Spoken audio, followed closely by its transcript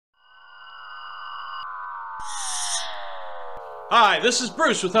Hi, this is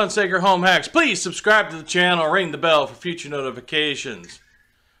Bruce with Hunsaker Home Hacks. Please subscribe to the channel, ring the bell for future notifications.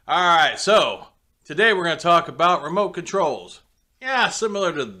 Alright, so today we're going to talk about remote controls. Yeah,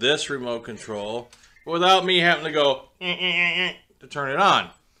 similar to this remote control, but without me having to go to turn it on.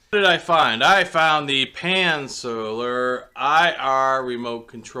 What did I find? I found the Pananalar IR remote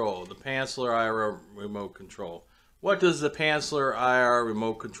control. The Pananalar IR remote control. What does the Pananalar IR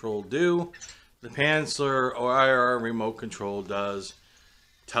remote control do? The Pananalar IR remote control does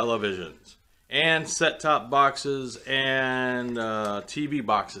televisions and set-top boxes and TV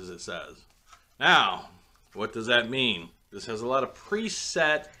boxes, it says. Now, what does that mean? This has a lot of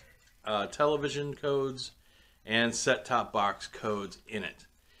preset television codes and set-top box codes in it.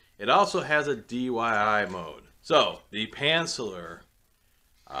 It also has a DIY mode. So, the Pananalar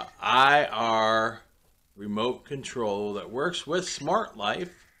IR remote control that works with Smart Life,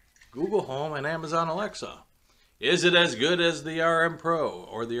 Google Home, and Amazon Alexa. Is it as good as the RM Pro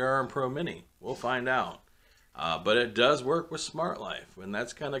or the RM Pro Mini? We'll find out. But it does work with Smart Life, and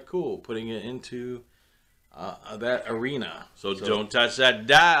that's kind of cool, putting it into that arena. So don't touch that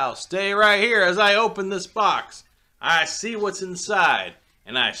dial. Stay right here as I open this box. I see what's inside,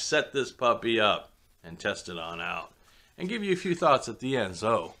 and I set this puppy up and test it on out. And give you a few thoughts at the end.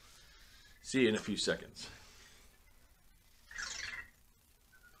 So, see you in a few seconds.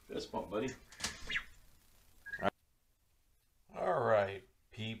 Fist bump, buddy. Alright,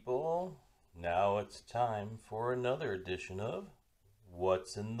 people. Now it's time for another edition of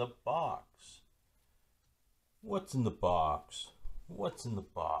What's in the Box? What's in the box? What's in the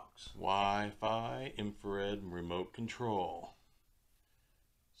box? Wi-Fi infrared remote control.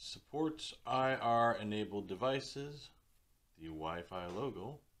 Supports IR-enabled devices. The Wi-Fi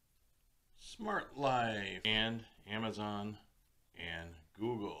logo. Smart Life. And Amazon and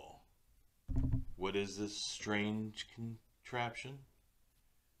Google. What is this strange contraption?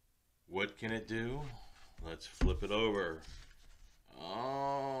 What can it do? Let's flip it over.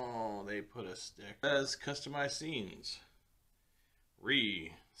 Oh, they put a stick. It says customize scenes.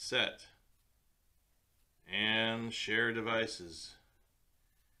 Reset. And share devices.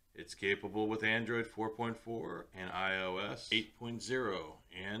 It's capable with Android 4.4 and iOS 8.0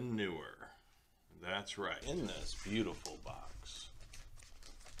 and newer. That's right. In this beautiful box.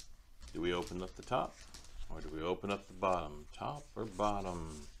 Do we open up the top? Or do we open up the bottom? Top or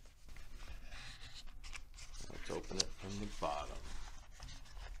bottom? Let's open it from the bottom.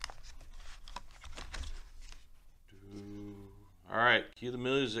 Alright, cue the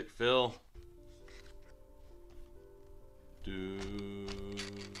music, Phil.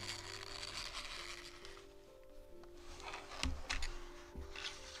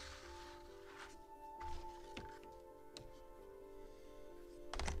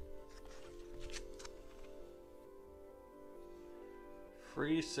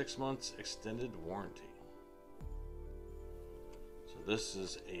 Free 6 months extended warranty. So this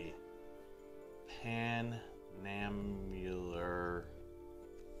is a Pananalar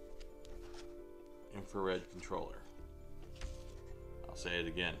infrared controller. I'll say it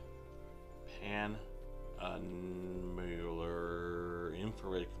again. Pananalar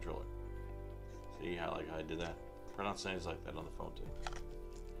infrared controller. See how I did that? Pronounce things like that on the phone too.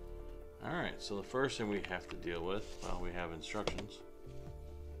 Alright, so the first thing we have to deal with, well, we have instructions.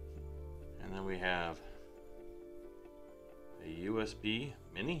 And then we have a USB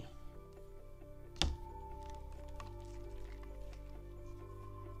mini.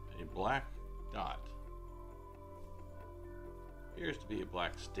 A black dot. Appears to be a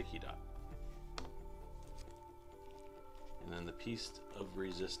black sticky dot. And then the piece of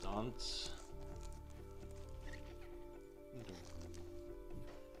resistance.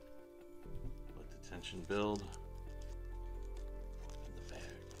 Let the tension build.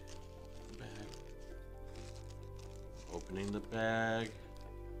 Opening the bag.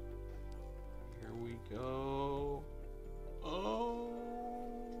 Here we go. Oh!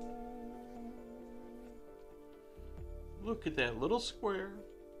 Look at that little square.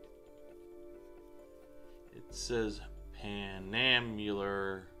 It says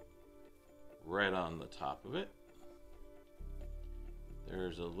Pananalar right on the top of it.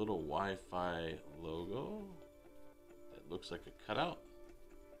 There's a little Wi-Fi logo that looks like a cutout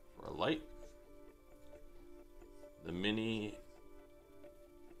for a light. The mini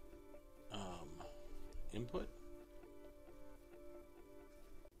input.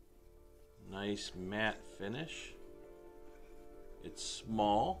 Nice matte finish. It's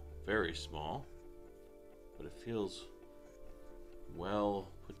small, very small, but it feels well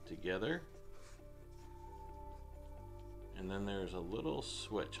put together. And then there's a little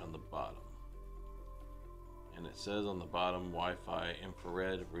switch on the bottom. And it says on the bottom, Wi-Fi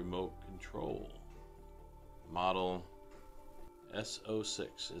infrared remote control. Model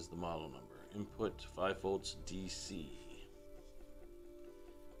S06 is the model number. Input 5 volts DC.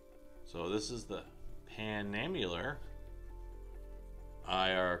 So this is the Pananalar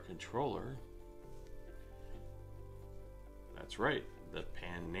IR controller. That's right, the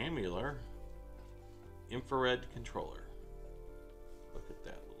Pananalar infrared controller. Look at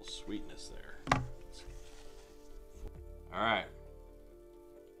that little sweetness there. Alright.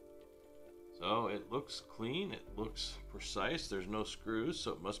 So it looks clean, it looks precise, there's no screws,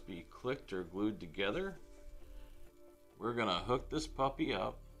 so it must be clicked or glued together. We're gonna hook this puppy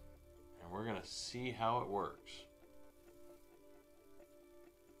up and we're gonna see how it works.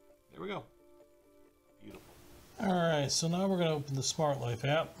 There we go. Beautiful. Alright, so now we're gonna open the Smart Life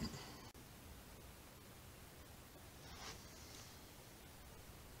app.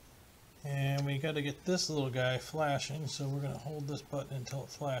 And we got to get this little guy flashing, so we're going to hold this button until it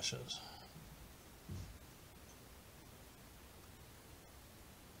flashes.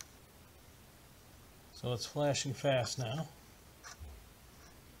 So it's flashing fast now.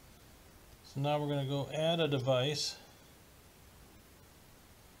 So now we're going to go add a device,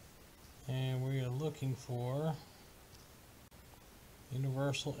 and we are looking for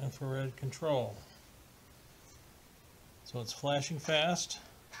universal infrared control. So it's flashing fast.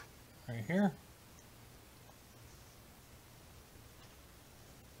 Right here.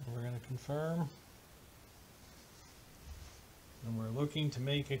 And we're going to confirm. And we're looking to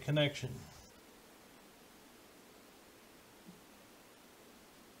make a connection.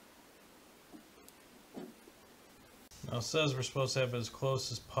 Now it says we're supposed to have it as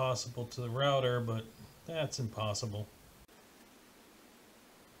close as possible to the router, but that's impossible.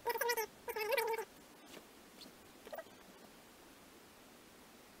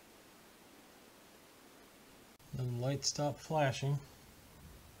 The light stopped flashing.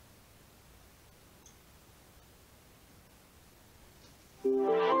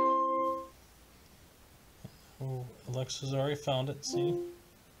 Oh, Alexa's already found it, see?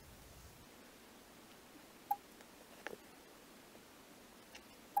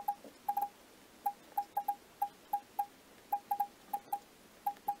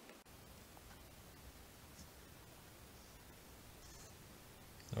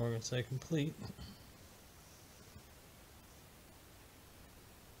 Now we're going to say complete.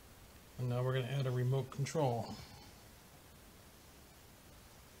 And now we're going to add a remote control.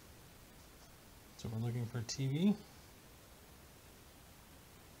 So we're looking for TV.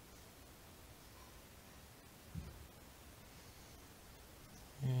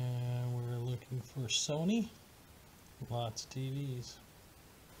 And we're looking for Sony. Lots of TVs.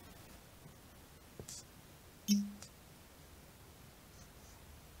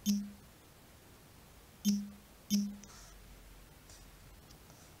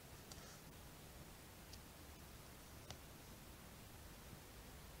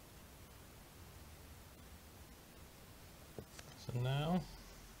 So now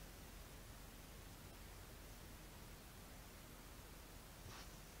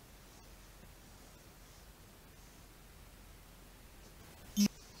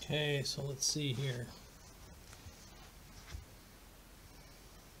okay, so let's see here.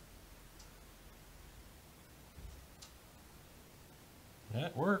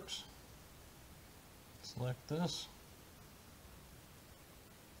 That works. Select this.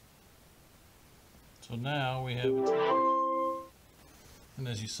 So now we have a TV. And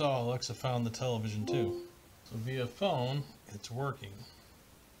as you saw, Alexa found the television too. So via phone, it's working.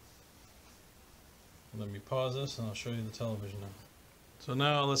 Let me pause this and I'll show you the television now. So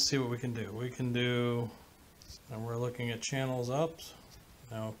now let's see what we can do. We can do, and we're looking at channels up.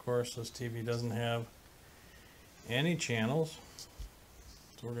 Now of course this TV doesn't have any channels.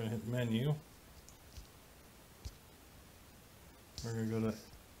 So we're going to hit menu. We're going to go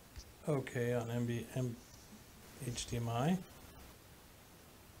to OK on HDMI.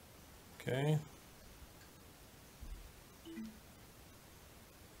 Okay.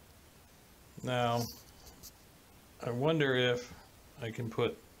 Now, I wonder if I can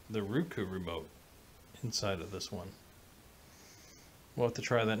put the Roku remote inside of this one. We'll have to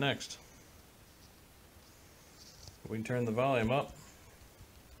try that next. We can turn the volume up.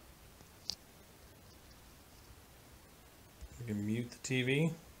 We can mute the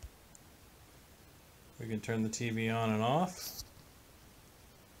TV. We can turn the TV on and off.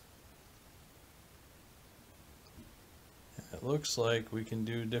 It looks like we can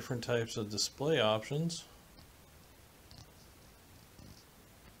do different types of display options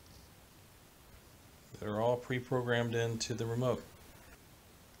that are all pre-programmed into the remote.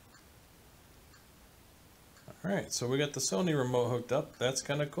 Alright, so we got the Sony remote hooked up. That's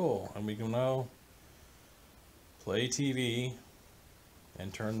kind of cool. And we can now play TV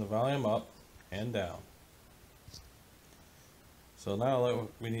and turn the volume up and down. So now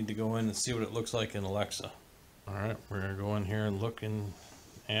we need to go in and see what it looks like in Alexa. Alright, we're going to go in here and look in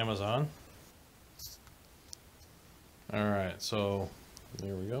Amazon. Alright, so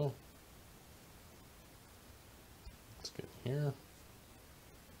there we go. Let's get here.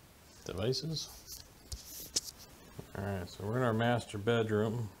 Devices. Alright, so we're in our master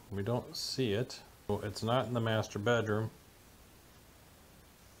bedroom. We don't see it. It's not in the master bedroom.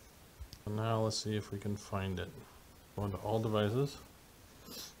 So now let's see if we can find it. Go into all devices.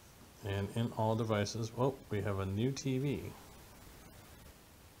 And in all devices, oh, we have a new TV.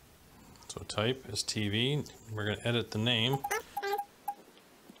 So type is TV. We're going to edit the name.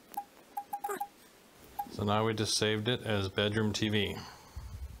 So now we just saved it as bedroom TV.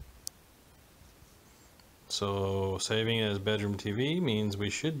 So saving it as bedroom TV means we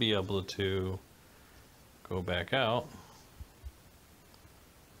should be able to go back out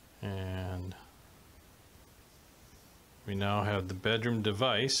and we now have the bedroom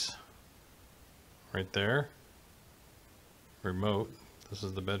device right there. Remote. This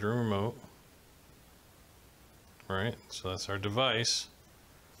is the bedroom remote. Right, so that's our device.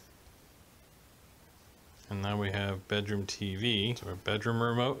 And now we have bedroom TV. So our bedroom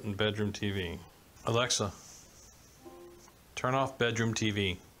remote and bedroom TV. Alexa, turn off bedroom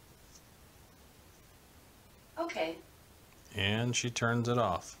TV. Okay. And she turns it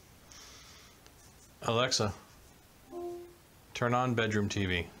off. Alexa, turn on bedroom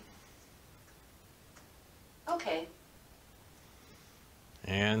TV. Okay.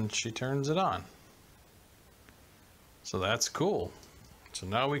 And she turns it on. So that's cool. So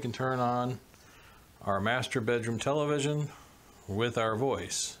now we can turn on our master bedroom television with our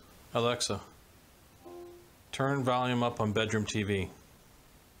voice. Alexa, turn volume up on bedroom TV.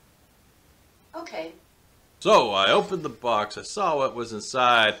 Okay. So I opened the box, I saw what was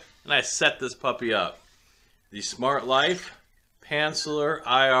inside, and I set this puppy up. The Smart Life Pananalar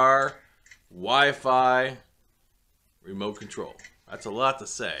IR Wi-Fi remote control. That's a lot to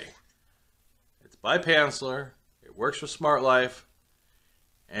say. It's by Pananalar, it works with Smart Life,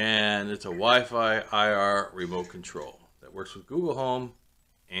 and it's a Wi-Fi IR remote control that works with Google Home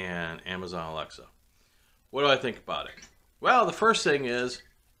and Amazon Alexa. What do I think about it? Well, the first thing is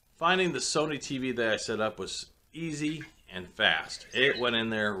finding the Sony TV that I set up was easy and fast. It went in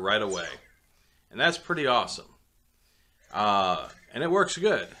there right away. And that's pretty awesome. And it works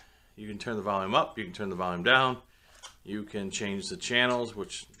good. You can turn the volume up, you can turn the volume down, you can change the channels,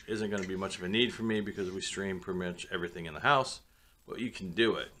 which isn't going to be much of a need for me because we stream pretty much everything in the house, but you can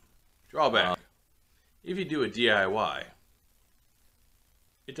do it. Drawback, if you do a DIY,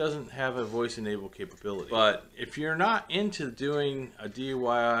 it doesn't have a voice enabled capability. But if you're not into doing a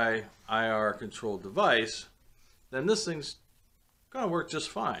DIY IR controlled device, then this thing's going to work just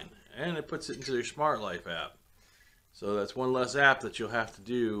fine. And it puts it into your Smart Life app. So that's one less app that you'll have to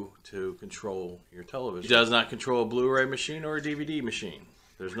do to control your television. It does not control a Blu-ray machine or a DVD machine.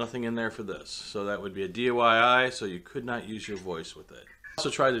 There's nothing in there for this. So that would be a DIY, so you could not use your voice with it. I also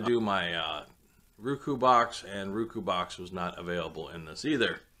tried to do my Roku box, and Roku box was not available in this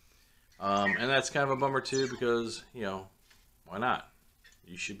either. And that's kind of a bummer too because, you know, why not?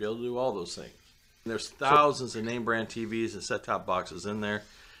 You should be able to do all those things. And there's thousands of name brand TVs and set-top boxes in there.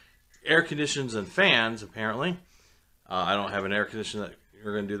 Air conditioners and fans, apparently. I don't have an air conditioner that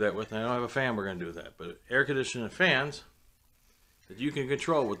we're going to do that with. I don't have a fan we're going to do that. But air conditioner and fans that you can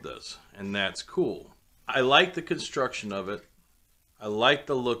control with this. And that's cool. I like the construction of it. I like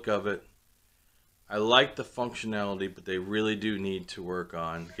the look of it. I like the functionality, but they really do need to work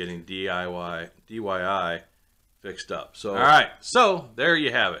on getting DIY fixed up. So, all right. So there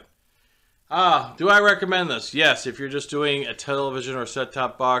you have it. Do I recommend this? Yes, if you're just doing a television or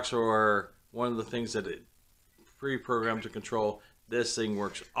set-top box or one of the things that it pre-programmed to control, this thing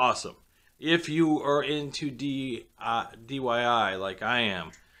works awesome. If you are into DIY like I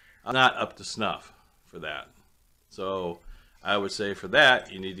am, I'm not up to snuff for that. So I would say for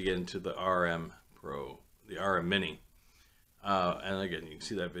that, you need to get into the RM Pro, the RM Mini. And again, you can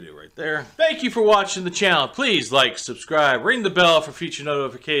see that video right there. Thank you for watching the channel. Please like, subscribe, ring the bell for future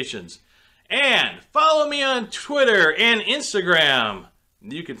notifications. And follow me on Twitter and Instagram.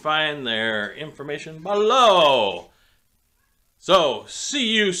 You can find their information below. So,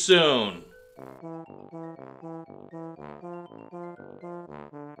 see you soon.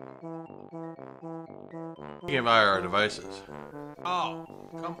 Speaking of IR devices. Oh,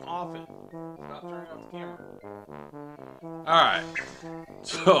 come off it. Stop turning off the camera. Alright.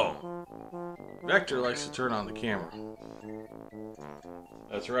 So, Vector likes to turn on the camera.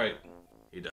 That's right.